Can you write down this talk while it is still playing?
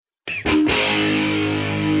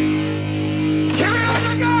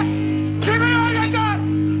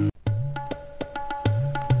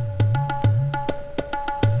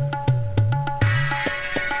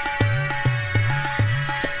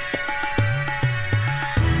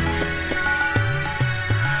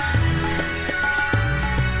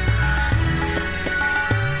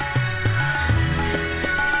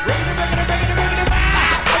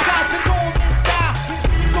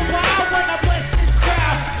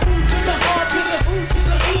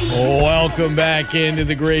Welcome back into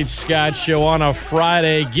the Great Scott Show on a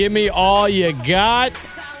Friday. Give me all you got.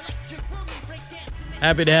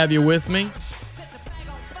 Happy to have you with me.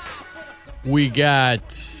 We got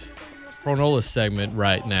Cronulla segment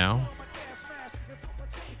right now.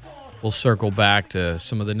 We'll circle back to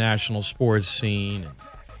some of the national sports scene,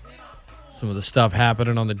 some of the stuff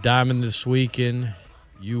happening on the Diamond this weekend,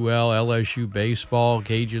 UL, LSU baseball,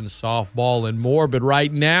 Cajun softball, and more. But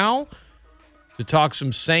right now, to talk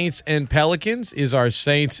some Saints and Pelicans is our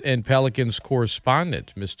Saints and Pelicans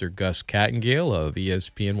correspondent, Mr. Gus Kattengell of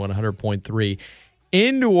ESPN 100.3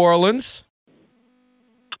 in New Orleans.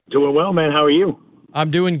 Doing well, man. How are you? I'm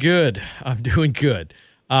doing good. We got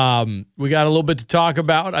a little bit to talk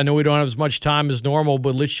about. I know we don't have as much time as normal,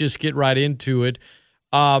 but let's just get right into it.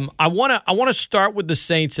 I want to start with the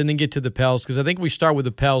Saints and then get to the Pels, because I think if we start with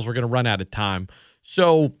the Pels, we're going to run out of time.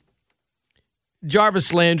 So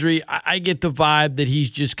Jarvis Landry, I get the vibe that he's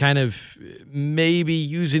just kind of maybe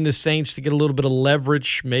using the Saints to get a little bit of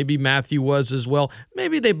leverage. Maybe Matthew was as well.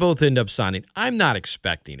 Maybe they both end up signing. I'm not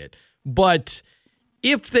expecting it. But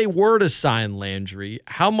if they were to sign Landry,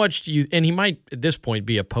 how much do you, and he might at this point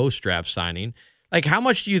be a post-draft signing, like how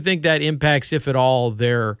much do you think that impacts, if at all,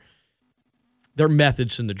 their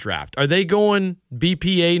methods in the draft? Are they going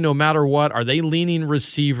BPA no matter what? Are they leaning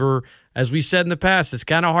receiver? As we said in the past, it's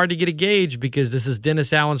kind of hard to get a gauge because this is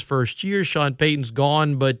Dennis Allen's first year. Sean Payton's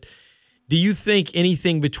gone. But do you think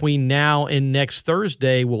anything between now and next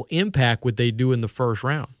Thursday will impact what they do in the first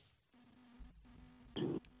round?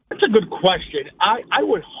 That's a good question. I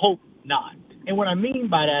would hope not. And what I mean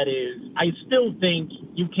by that is I still think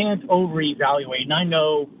you can't over-evaluate. And I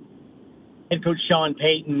know head coach Sean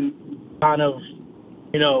Payton kind of,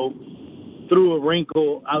 threw a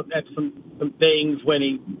wrinkle out at some things when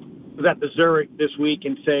he was at the Zurich this week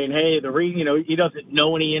and saying, hey, he doesn't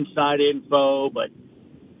know any inside info, but,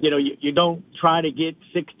 you don't try to get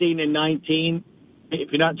 16 and 19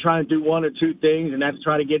 if you're not trying to do one or two things, and that's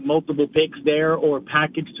try to get multiple picks there or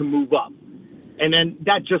package to move up. And then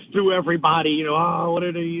that just threw everybody, what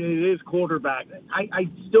it is quarterback. I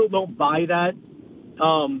still don't buy that.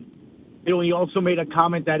 He also made a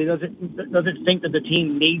comment that he doesn't think that the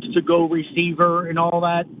team needs to go receiver and all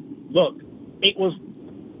that. Look, it was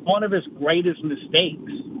one of his greatest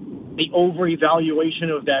mistakes, the over-evaluation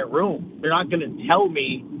of that room. They're not going to tell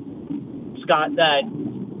me, Scott, that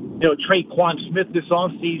Traquan Smith this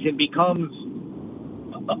offseason becomes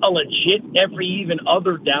a legit every even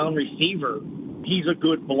other down receiver. He's a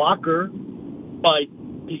good blocker, but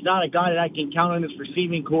he's not a guy that I can count on his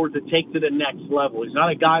receiving core to take to the next level. He's not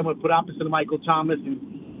a guy I'm going to put opposite of Michael Thomas,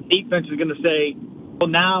 and defense is going to say, well,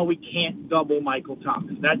 now we can't double Michael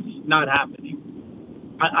Thomas. That's not happening.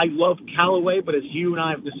 I love Callaway, but as you and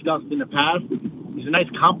I have discussed in the past, he's a nice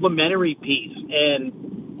complementary piece.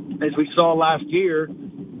 And as we saw last year,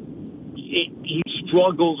 he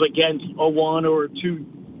struggles against a 1 or 2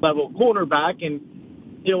 level cornerback. And,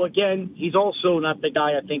 again, he's also not the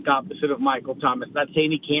guy I think opposite of Michael Thomas. Not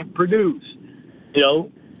saying he can't produce.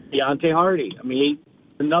 Deontay Hardy. I mean, he's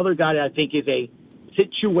another guy that I think is a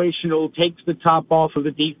situational, takes the top off of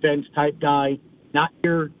the defense type guy, not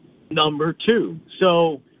your number 2.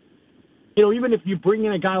 So, even if you bring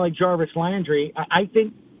in a guy like Jarvis Landry, I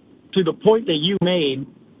think to the point that you made,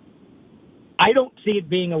 I don't see it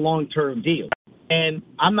being a long-term deal. And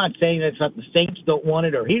I'm not saying that the Saints don't want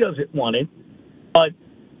it or he doesn't want it, but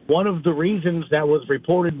one of the reasons that was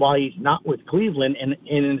reported why he's not with Cleveland and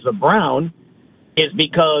is a Brown is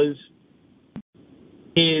because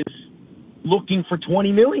he's looking for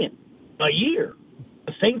 $20 million a year.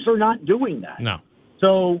 The Saints are not doing that. No.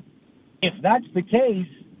 So if that's the case,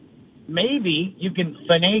 maybe you can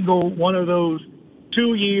finagle one of those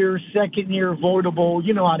 2-year, second-year voidable,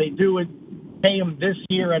 you know how they do it, pay him this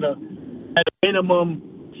year at a minimum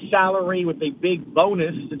salary with a big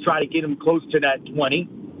bonus to try to get him close to that 20.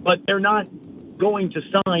 But they're not going to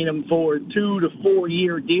sign him for a 2 to 4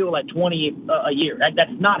 year deal at 20 a year.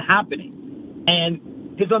 That's not happening.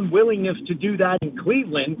 And his unwillingness to do that in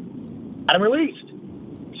Cleveland got him released.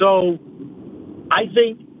 So I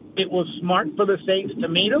think it was smart for the Saints to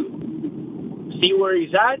meet him, see where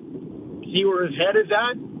he's at, see where his head is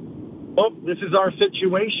at. Oh, this is our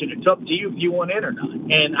situation. It's up to you if you want in or not.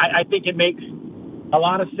 And I think it makes a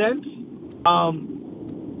lot of sense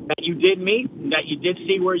that you did meet, that you did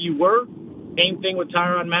see where you were. Same thing with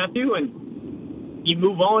Tyrann Mathieu, and you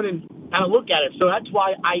move on and kind of look at it. So that's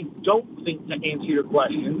why I don't think, to answer your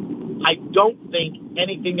question, I don't think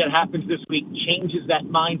anything that happens this week changes that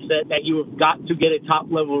mindset that you have got to get a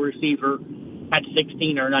top-level receiver at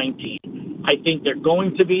 16 or 19. I think they're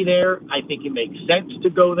going to be there. I think it makes sense to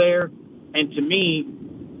go there. And to me,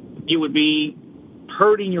 you would be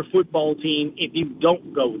hurting your football team if you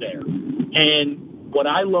don't go there. And what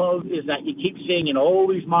I love is that you keep seeing in all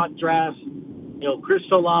these mock drafts, Chris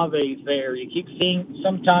Olave's there. You keep seeing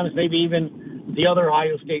sometimes maybe even the other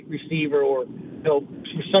Ohio State receiver, or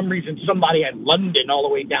for some reason somebody at London all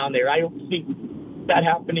the way down there. I don't see that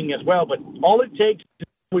happening as well. But all it takes,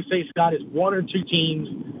 we say, Scott, is one or two teams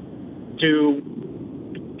to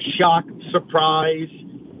shock, surprise,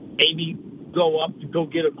 maybe go up to go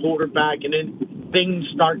get a quarterback, and then things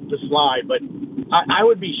start to slide. But I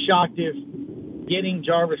would be shocked if getting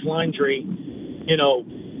Jarvis Landry,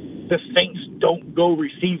 the Saints don't go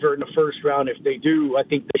receiver in the first round. If they do, I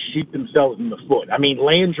think they shoot themselves in the foot. I mean,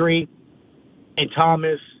 Landry and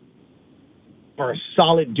Thomas are a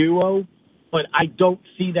solid duo, but I don't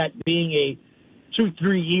see that being a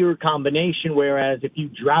 2-3 year combination, whereas if you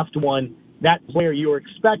draft one, that player you're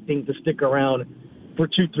expecting to stick around for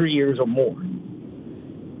 2-3 years or more.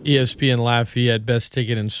 ESPN Lafayette, best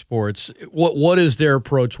ticket in sports. What is their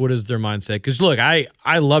approach? What is their mindset? Because, look, I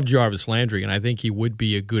love Jarvis Landry, and I think he would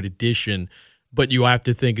be a good addition, but you have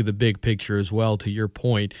to think of the big picture as well. To your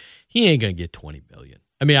point, he ain't going to get $20 million.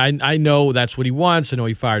 I mean, I know that's what he wants. I know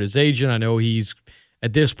he fired his agent. I know he's,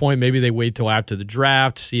 at this point, maybe they wait till after the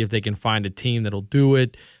draft, see if they can find a team that'll do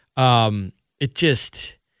it. Man.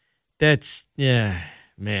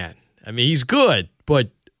 I mean, he's good, but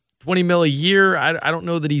 $20 million a year, I don't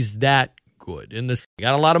know that he's that good. And this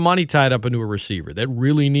got a lot of money tied up into a receiver that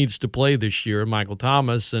really needs to play this year, Michael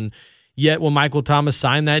Thomas. And yet, when Michael Thomas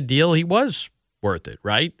signed that deal, he was worth it,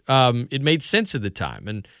 right? It made sense at the time.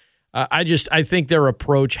 And I think their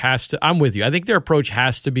approach has to. I'm with you. I think their approach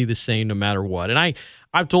has to be the same no matter what. And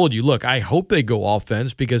I've told you, look, I hope they go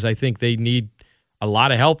offense because I think they need a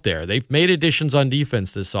lot of help there. They've made additions on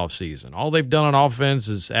defense this offseason. All they've done on offense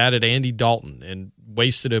is added Andy Dalton and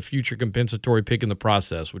wasted a future compensatory pick in the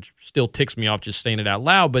process, which still ticks me off just saying it out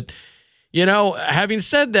loud. But, having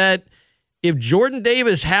said that, if Jordan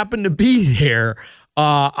Davis happened to be there,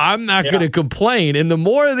 I'm not going to complain. And the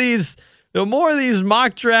more of these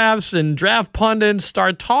mock drafts and draft pundits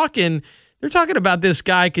start talking, they're talking about this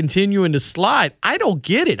guy continuing to slide. I don't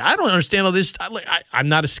get it. I don't understand all this. I'm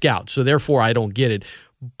not a scout, so therefore I don't get it.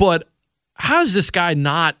 But how is this guy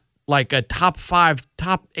not like a top 5,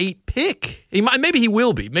 top 8 pick? Maybe he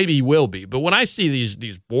will be. But when I see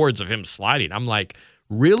these boards of him sliding, I'm like,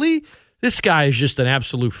 really? This guy is just an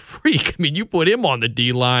absolute freak. I mean, you put him on the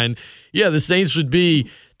D-line. Yeah, the Saints would be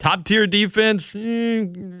top-tier defense,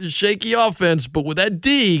 shaky offense. But with that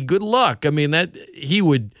D, good luck. I mean, I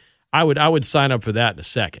would sign up for that in a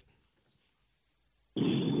second.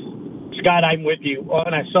 Scott, I'm with you.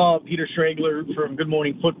 And I saw Peter Stragler from Good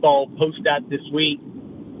Morning Football post that this week.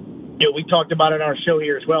 We talked about it on our show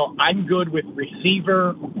here as well. I'm good with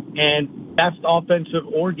receiver and best offensive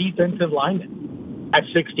or defensive lineman at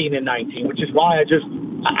 16 and 19, which is why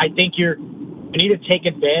I think you need to take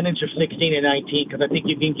advantage of 16 and 19 because I think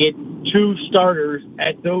you can get 2 starters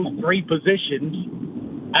at those 3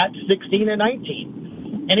 positions at 16 and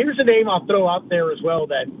 19. And here's a name I'll throw out there as well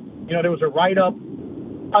that, there was a write-up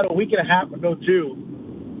about a week and a half ago too.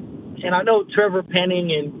 And I know Trevor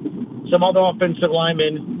Penning and some other offensive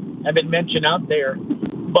linemen have been mentioned out there.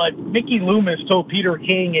 But Mickey Loomis told Peter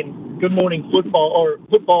King in Good Morning Football or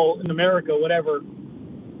Football in America, whatever,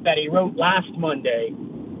 that he wrote last Monday.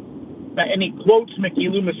 And he quotes Mickey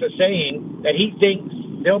Loomis as saying that he thinks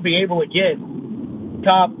they'll be able to get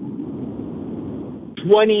top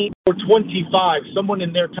 20 or 25, someone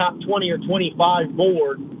in their top 20 or 25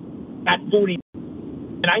 board at 40.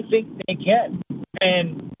 And I think they can.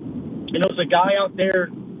 And, there's a guy out there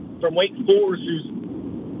from Wake Forest who's,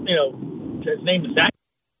 his name is Zach,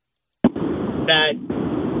 that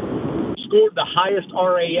scored the highest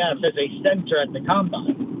RAS as a center at the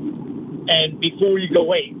combine. And before you go,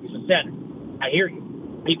 wait, he's a center. I hear you.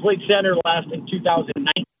 He played center in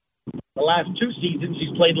 2009. The last 2 seasons,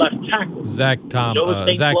 he's played left tackle. Zach Tom.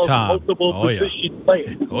 Multiple position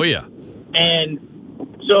players. Oh, yeah. And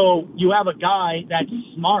so you have a guy that's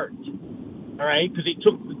smart, all right, because he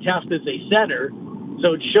took the test as a center.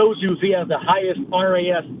 So it shows you if he has the highest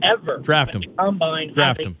RAS ever. Draft him. Combine.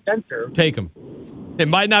 Draft him. Center. Take him. It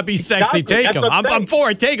might not be sexy. Exactly. Take him. I'm for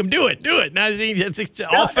it. Take him. Do it. Now,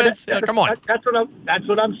 offense. Come on. That's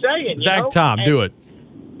what I'm saying. Zach Tom, do it.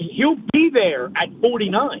 He'll be there at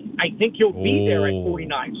 49. I think he'll be there at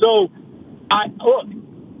 49. So, look,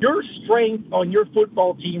 your strength on your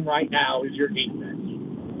football team right now is your defense.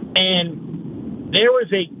 And there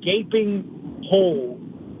is a gaping hole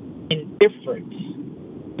in difference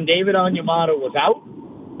when David Onyemata was out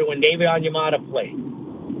and when David Onyemata played.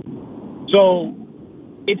 So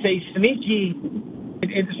it's a sneaky –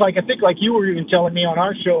 it's like, I think like you were even telling me on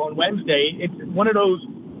our show on Wednesday, it's one of those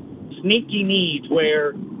sneaky needs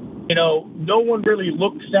where, no one really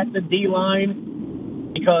looks at the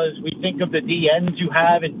D-line because we think of the DNs you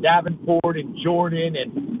have in Davenport and Jordan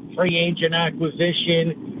and free agent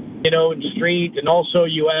acquisition, and Street. And also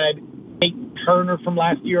you add Nate Turner from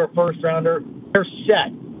last year, a first-rounder. They're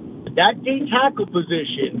set. That D tackle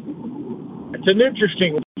position, it's an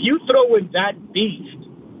interesting one. If you throw in that beast,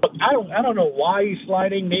 look, I don't know why he's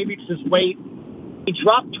sliding. Maybe it's his weight. He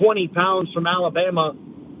dropped 20 pounds from Alabama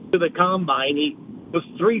to the combine. He was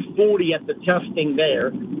 340 at the testing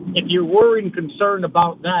there. If you're worried and concerned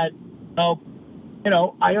about that, I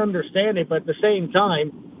understand it. But at the same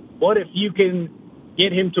time, what if you can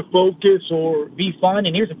get him to focus or be fun?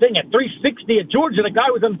 And here's the thing, at 360 at Georgia, the guy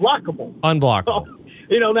was unblockable. Unblockable. So,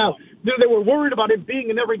 now, they were worried about him being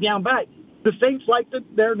an every down back. The Saints like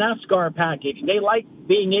their NASCAR package. They like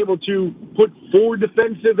being able to put 4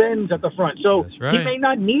 defensive ends at the front. So right. He may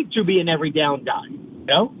not need to be an every down guy,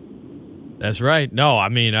 That's right. No, I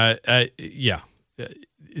mean, yeah.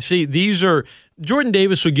 See, these are – Jordan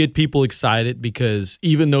Davis would get people excited because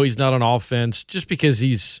even though he's not on offense, just because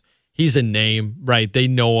he's a name, right? They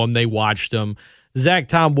know him. They watched him. Zach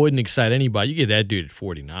Tom wouldn't excite anybody. You get that dude at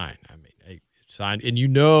 49. I mean, signed, and you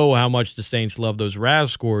know how much the Saints love those RAS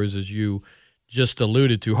scores, as you just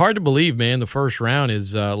alluded to. Hard to believe, man. The first round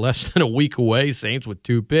is less than a week away. Saints with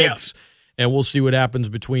 2 picks. Yeah. And we'll see what happens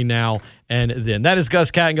between now and then. That is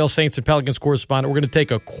Gus Kattengell, Saints and Pelicans correspondent. We're going to take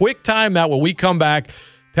a quick timeout. When we come back,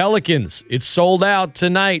 Pelicans, it's sold out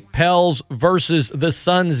tonight. Pels versus the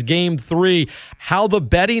Suns, Game 3. How the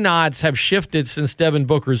betting odds have shifted since Devin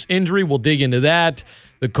Booker's injury. We'll dig into that.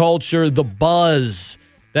 The culture, the buzz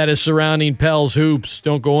that is surrounding Pels hoops.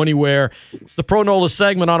 Don't go anywhere. It's the Pro Nola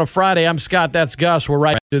segment on a Friday. I'm Scott. That's Gus. We're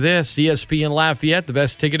right to this. ESPN Lafayette, the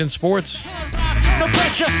best ticket in sports. No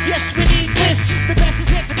pressure, yes, we need this. The best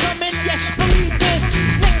is yet to come in, yes, believe this.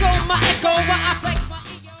 Let go my echo while I flex my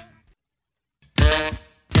ego.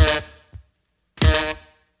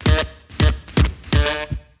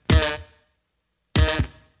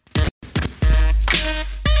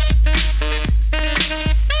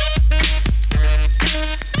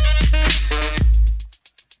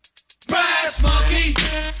 Brass monkey,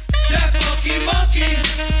 that monkey.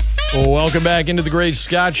 Well, welcome back into the Great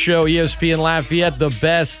Scott Show, ESPN Lafayette, the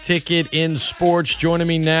best ticket in sports. Joining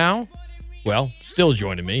me now, well, still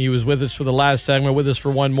joining me. He was with us for the last segment, with us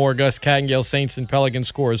for one more. Gus Kattengell, Saints and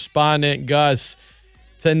Pelicans correspondent. Gus,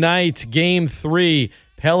 tonight, Game 3,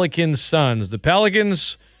 Pelicans Suns. The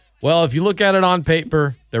Pelicans, well, if you look at it on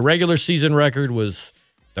paper, their regular season record was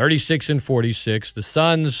 36-46. The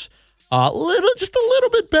Suns, just a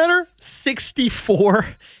little bit better,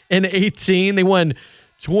 64-18. They won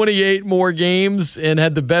 28 more games and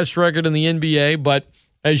had the best record in the NBA. But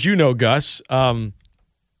as you know, Gus, the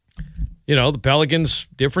Pelicans,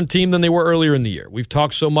 different team than they were earlier in the year. We've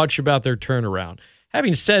talked so much about their turnaround.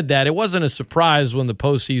 Having said that, it wasn't a surprise when the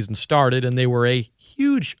postseason started and they were a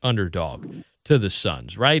huge underdog to the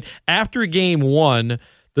Suns, right? After Game 1,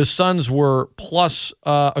 the Suns were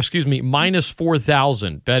minus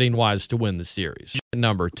 4,000 betting-wise to win the series.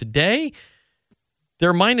 Number today,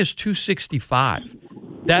 they're minus 265.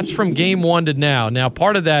 That's from Game 1 to now. Now,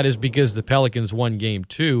 part of that is because the Pelicans won Game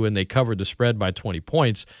 2 and they covered the spread by 20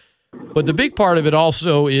 points. But the big part of it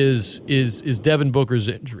also is Devin Booker's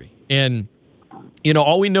injury. And,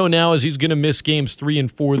 all we know now is he's going to miss Games 3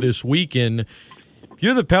 and 4 this weekend. If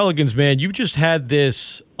you're the Pelicans, man, you've just had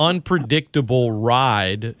this unpredictable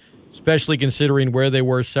ride, especially considering where they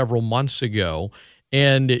were several months ago.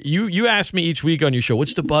 And you ask me each week on your show,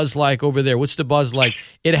 what's the buzz like over there? What's the buzz like?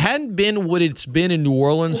 It hadn't been what it's been in New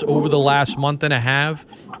Orleans over the last month and a half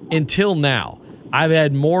until now. I've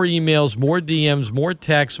had more emails, more DMs, more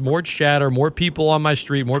texts, more chatter, more people on my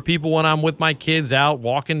street, more people when I'm with my kids out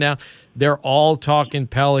walking down. They're all talking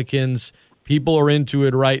Pelicans. People are into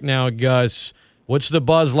it right now, Gus. What's the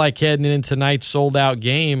buzz like heading into tonight's sold-out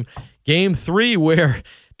game? Game 3 where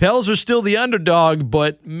Pels are still the underdog,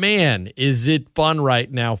 but, man, is it fun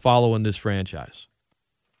right now following this franchise.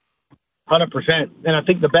 100%. And I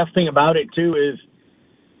think the best thing about it, too, is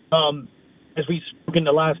as we've spoken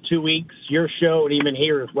the last 2 weeks, your show and even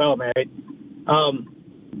here as well, man,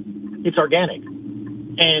 it's organic.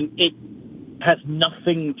 And it has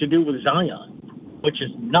nothing to do with Zion, which is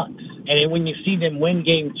nuts. And when you see them win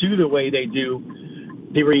Game 2 the way they do,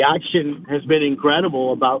 the reaction has been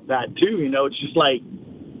incredible about that, too. It's just like,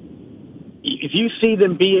 if you see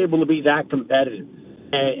them be able to be that competitive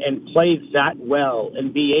and play that well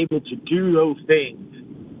and be able to do those things,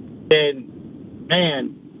 then,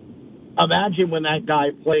 man, imagine when that guy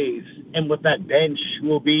plays and what that bench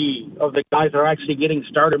will be of the guys that are actually getting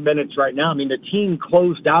starter minutes right now. I mean, the team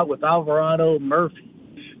closed out with Alvarado, Murphy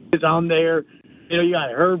is on there. You know, you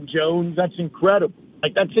got Herb Jones. That's incredible.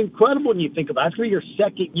 Like, that's incredible when you think about it. That's really your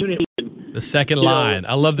second unit. The second line.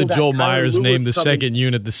 I love that Joel Myers named the coming. second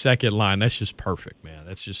unit the second line. That's just perfect, man.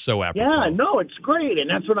 That's just so apropos. Yeah, no, it's great. And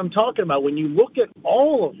that's what I'm talking about. When you look at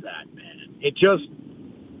all of that, man, it just,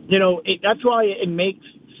 you know, that's why it makes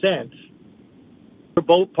sense for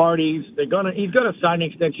both parties. He's gonna sign the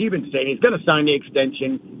extension. You've been saying he's gonna sign the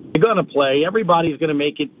extension. They're gonna play. Everybody's gonna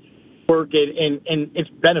make it work, and it's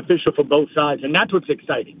beneficial for both sides. And that's what's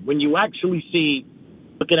exciting when you actually see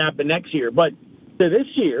what can happen next year. But to this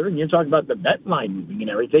year, and you're talking about the bet line moving and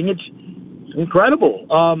everything, it's incredible.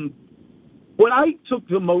 What I took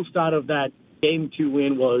the most out of that Game 2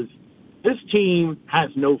 win was this team has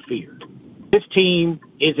no fear. This team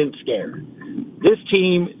isn't scared. This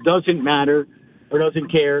team doesn't matter or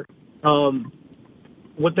doesn't care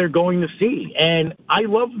what they're going to see. And I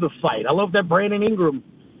love the fight. I love that Brandon Ingram,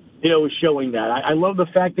 you know, is showing that. I love the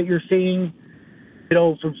fact that you're seeing, you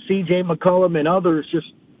know, from C.J. McCollum and others just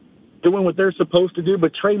doing what they're supposed to do.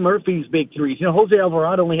 But Trey Murphy's big threes. You know, Jose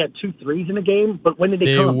Alvarado only had 2 threes in the game, but when did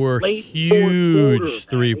they come? They were late huge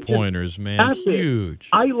three-pointers, man. That's Huge.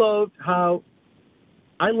 I loved how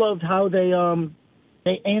they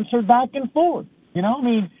answered back and forth. You know, I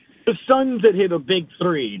mean, the Suns had hit a big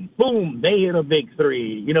three, and boom, they hit a big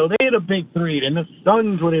three. You know, they hit a big three, and the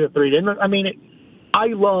Suns would hit a three. And I mean, I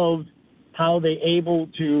loved how they able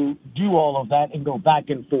to do all of that and go back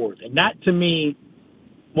and forth. And that, to me,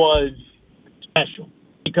 was special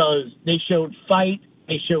because they showed fight,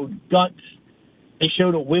 they showed guts, they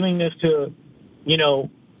showed a willingness to, you know,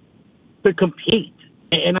 to compete.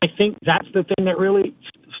 And I think that's the thing that really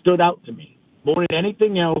stood out to me. More than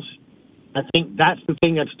anything else, I think that's the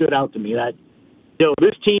thing that stood out to me, that, you know,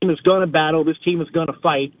 this team is going to battle, this team is going to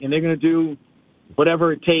fight, and they're going to do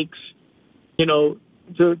whatever it takes, you know,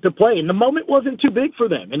 to play. And the moment wasn't too big for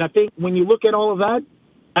them. And I think when you look at all of that,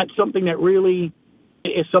 that's something that really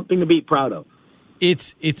is something to be proud of.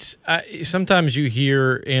 It's sometimes you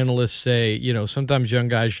hear analysts say, you know, sometimes young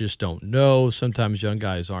guys just don't know. Sometimes young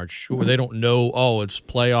guys aren't sure. They don't know, oh, it's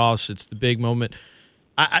playoffs, it's the big moment.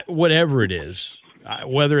 Whatever it is,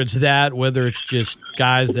 whether it's that, whether it's just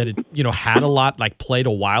guys that, you know, had a lot, like played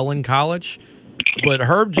a while in college. But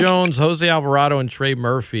Herb Jones, Jose Alvarado, and Trey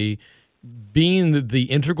Murphy being the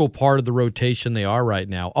integral part of the rotation they are right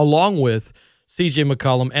now, along with C.J.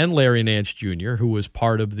 McCollum and Larry Nance Jr., who was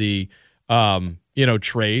part of the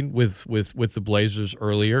trade with the Blazers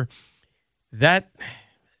earlier. That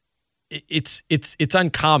it's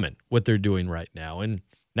uncommon what they're doing right now, and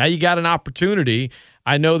now you got an opportunity.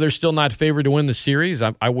 I know they're still not favored to win the series.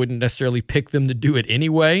 I wouldn't necessarily pick them to do it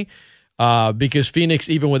anyway, because Phoenix,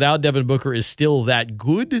 even without Devin Booker, is still that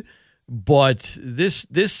good. But this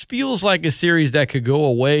feels like a series that could go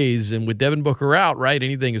a ways, and with Devin Booker out, right,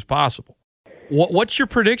 anything is possible. What's your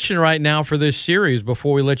prediction right now for this series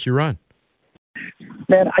before we let you run?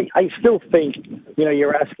 Man, I still think, you know,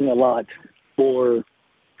 you're asking a lot for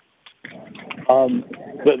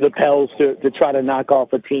the Pels to try to knock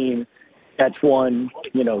off a team that's won,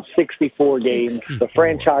 you know, 64 games, 64. The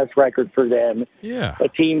franchise record for them. Yeah. A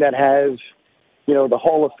team that has, you know, the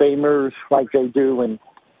Hall of Famers like they do. And,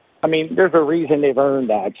 I mean, there's a reason they've earned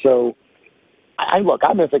that. So,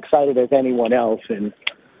 I'm as excited as anyone else, and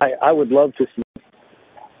I would love to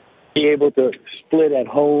be able to split at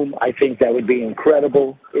home. I think that would be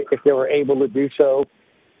incredible if they were able to do so.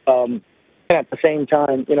 And at the same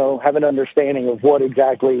time, you know, have an understanding of what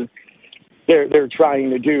exactly they're trying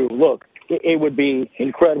to do. Look, it would be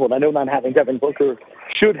incredible. I know not having Devin Booker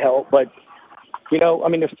should help, but, you know, I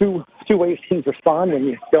mean, there's two ways teams respond when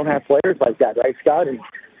you don't have players like that, right, Scott? And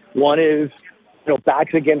one is, you know,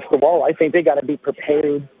 backs against the wall. I think they got to be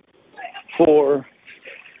prepared for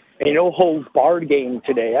a no-holds-barred game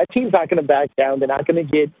today. That team's not going to back down. They're not going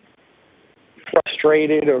to get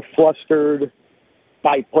frustrated or flustered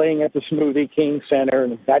by playing at the Smoothie King Center.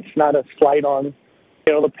 And that's not a slight on,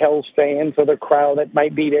 you know, the Pels fans or the crowd that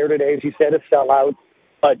might be there today, as you said, a sellout.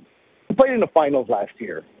 But they played in the finals last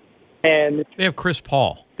year. And they have Chris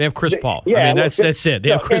Paul. Yeah, I mean, that's it. They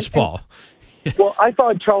have Chris Paul. Well, I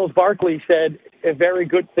thought Charles Barkley said a very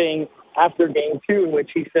good thing after Game 2, in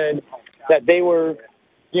which he said that they were,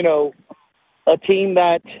 you know, a team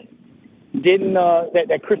that didn't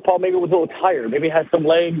that Chris Paul maybe was a little tired, maybe had some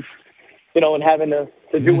legs, you know, and having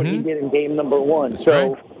to do what he did in Game number 1. That's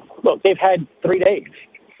so, right. Look, they've had 3 days,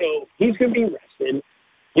 so he's going to be rested.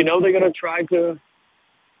 You know, they're going to try to,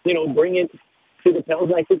 you know, bring it to the Pels.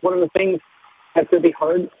 And I think one of the things that's going to be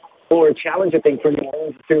hard or a challenge, I think, for New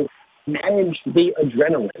Orleans to manage the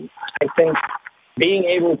adrenaline. I think being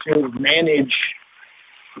able to manage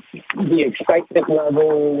the excitement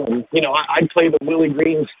level, and, I play the Willie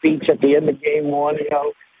Green speech at the end of game one,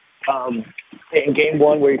 in game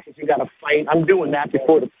one where you got to fight. I'm doing that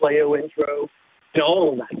before the play-o intro,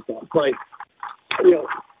 all of that stuff. But,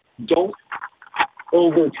 don't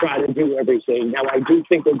over try to do everything. Now, I do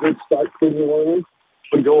think a good start for New Orleans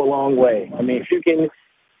would go a long way. I mean, if you can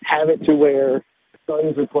have it to where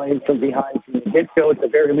Suns are playing from behind from the get-go, at the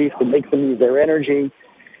very least, it makes them use their energy.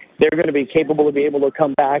 They're going to be capable of being able to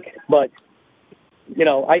come back. But,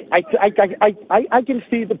 I can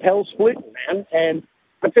see the Pels splitting, man. And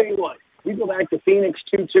I'll tell you what, you go back to Phoenix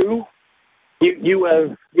 2-2, you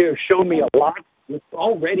have shown me a lot. It's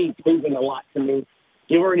already proven a lot to me.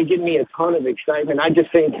 You've already given me a ton of excitement. I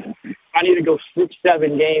just think I need to go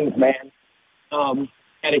 6-7 games, man.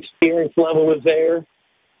 That experience level is there.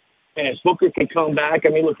 And as Booker can come back, I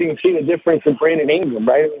mean, look, you can see the difference in Brandon Ingram,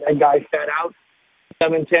 right? I mean, that guy sat out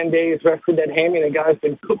 7-10 days, rested that hammy, and the guy's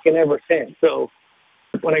been cooking ever since. So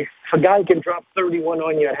when a guy can drop 31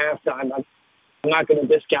 on you at halftime, I'm not going to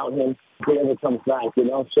discount him if he ever comes back,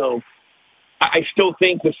 So I still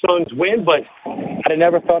think the Suns win, but I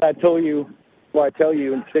never thought I'd tell you what I tell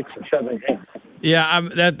you in 6 or 7 games. Yeah,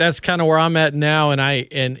 that's kind of where I'm at now,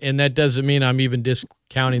 and that doesn't mean I'm even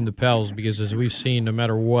discounting the Pels, because as we've seen, no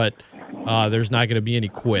matter what, there's not going to be any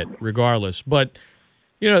quit, regardless. But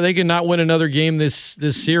they can not win another game this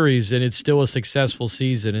series, and it's still a successful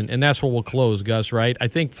season, and that's where we'll close, Gus. Right? I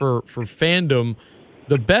think for fandom,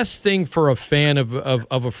 the best thing for a fan of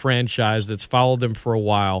a franchise that's followed them for a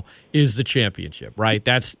while is the championship. Right?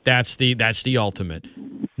 That's the ultimate.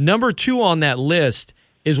 Number 2 on that list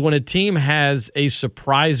is when a team has a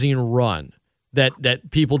surprising run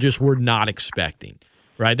that people just were not expecting,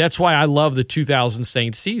 right? That's why I love the 2000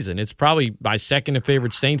 Saints season. It's probably my second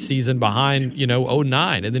favorite Saints season behind,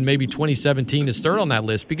 09, and then maybe 2017 is third on that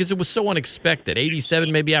list because it was so unexpected.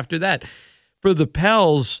 87 maybe after that. For the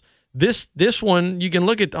Pels, this one, you can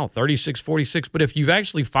look at 36-46, but if you've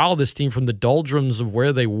actually followed this team from the doldrums of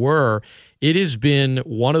where they were, it has been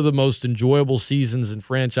one of the most enjoyable seasons in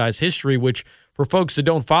franchise history, which for folks that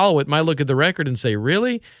don't follow it might look at the record and say,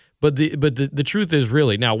 really? But the truth is,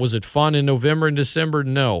 really. Now, was it fun in November and December?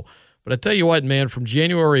 No. But I tell you what, man, from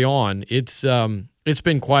January on, it's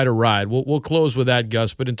been quite a ride. We'll close with that,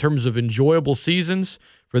 Gus. But in terms of enjoyable seasons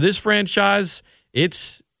for this franchise,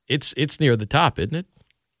 it's near the top, isn't it?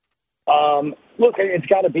 Look, it's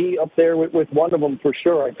got to be up there with one of them for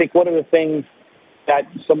sure. I think one of the things that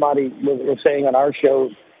somebody was saying on our show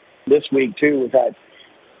this week, too, is that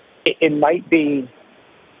it might be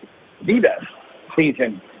the best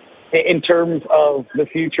season in terms of the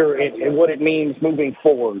future and what it means moving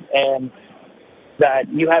forward, and that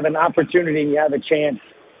you have an opportunity and you have a chance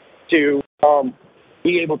to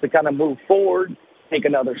be able to kind of move forward, take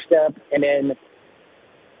another step, and then,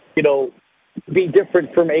 be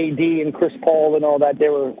different from AD and Chris Paul and all that. They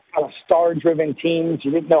were kind of star-driven teams.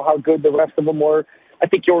 You didn't know how good the rest of them were. I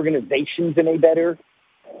think your organization's in a better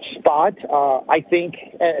spot. I think,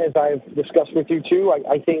 as I've discussed with you too,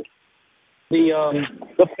 I think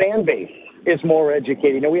the fan base is more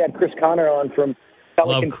educated. We had Chris Connor on from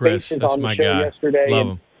Pelicans Faces on the show yesterday. Love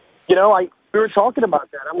him. We were talking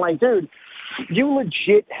about that. I'm like, dude, you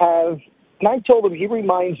legit have. And I told him he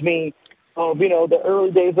reminds me of the early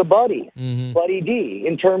days of Buddy D,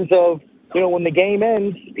 in terms of when the game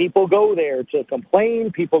ends, people go there to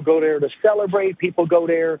complain, people go there to celebrate, people go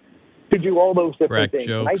there to do all those different things.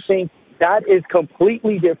 Jokes. And I think that is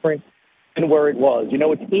completely different than where it was.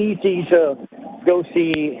 It's easy to go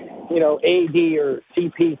see, AD or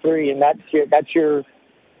CP3, and that's your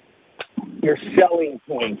selling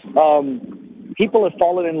point. People have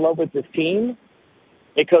fallen in love with this team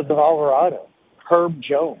because of Alvarado, Herb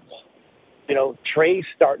Jones. Trey's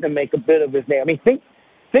starting to make a bit of his name. I mean,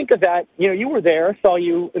 think of that. You were there. I saw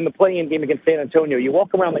you in the play-in game against San Antonio. You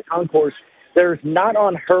walk around the concourse. There's not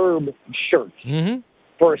on Herb shirts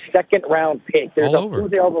for a second-round pick. There's a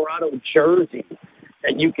Jose Alvarado jersey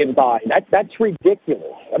that you can buy. That's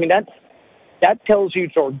ridiculous. I mean, that tells you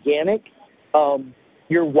it's organic.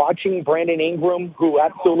 You're watching Brandon Ingram, who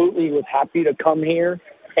absolutely was happy to come here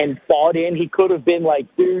and bought in. He could have been like,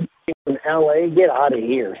 dude, from L.A., get out of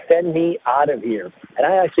here. Send me out of here. And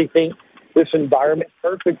I actually think this environment's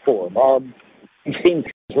perfect for him. He seems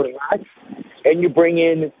relaxed, and you bring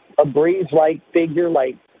in a Breeze-like figure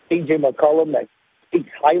like C.J. McCollum that speaks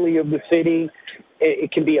highly of the city.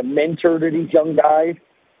 It can be a mentor to these young guys.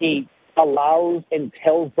 He allows and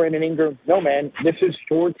tells Brandon Ingram, no, man, this is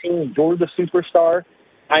your team. You're the superstar.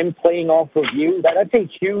 I'm playing off of you. That's a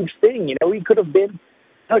huge thing. You know, he could have been,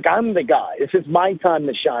 look, I'm the guy. This is my time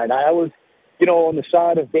to shine. I was, you know, on the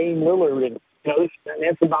side of Dame Lillard, and, you know,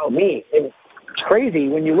 that's about me. And it's crazy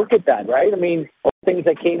when you look at that, right? I mean, all the things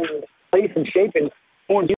that came into place and shape and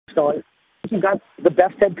more Houston, you got the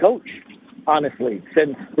best head coach, honestly,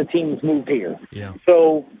 since the team's moved here. Yeah.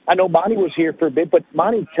 So I know Monty was here for a bit, but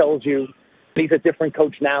Monty tells you he's a different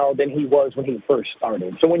coach now than he was when he first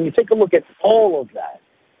started. So when you take a look at all of that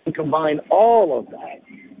and combine all of that,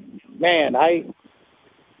 man,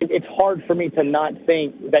 it's hard for me to not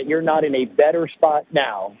think that you're not in a better spot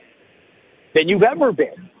now than you've ever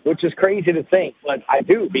been, which is crazy to think. But I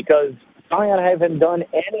do, because Zion hasn't done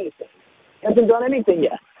anything. Hasn't done anything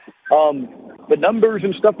yet. The numbers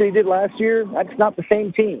and stuff that he did last year, that's not the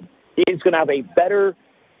same team. He's going to have a better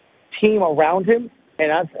team around him.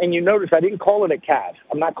 And you notice I didn't call it a cast.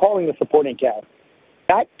 I'm not calling the supporting cast.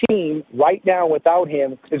 That team right now without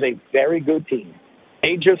him is a very good team.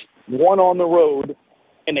 They just won on the road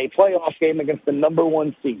in a playoff game against the number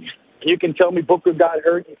 1 seed. You can tell me Booker got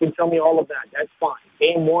hurt. You can tell me all of that. That's fine.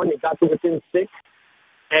 Game 1, it got to within 6,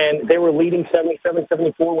 and they were leading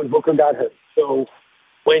 77-74 when Booker got hurt. So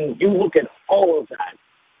when you look at all of that,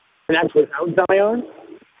 and that's without Zion,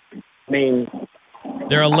 I mean,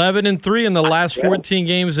 they're 11-3 in the last 14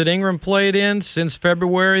 games that Ingram played in since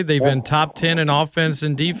February. They've been top 10 in offense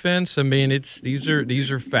and defense. I mean, these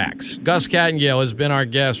are facts. Gus Kattengell has been our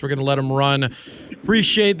guest. We're going to let him run.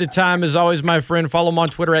 Appreciate the time as always, my friend. Follow him on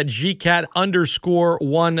Twitter at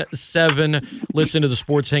GCat_17. Listen to the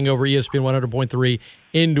Sports Hangover, ESPN 100.3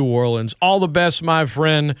 in New Orleans. All the best, my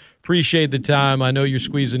friend. Appreciate the time. I know you're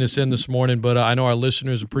squeezing us in this morning, but I know our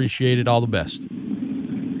listeners appreciate it. All the best.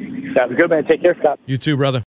 Sounds good, man. Take care, Scott. You too, brother.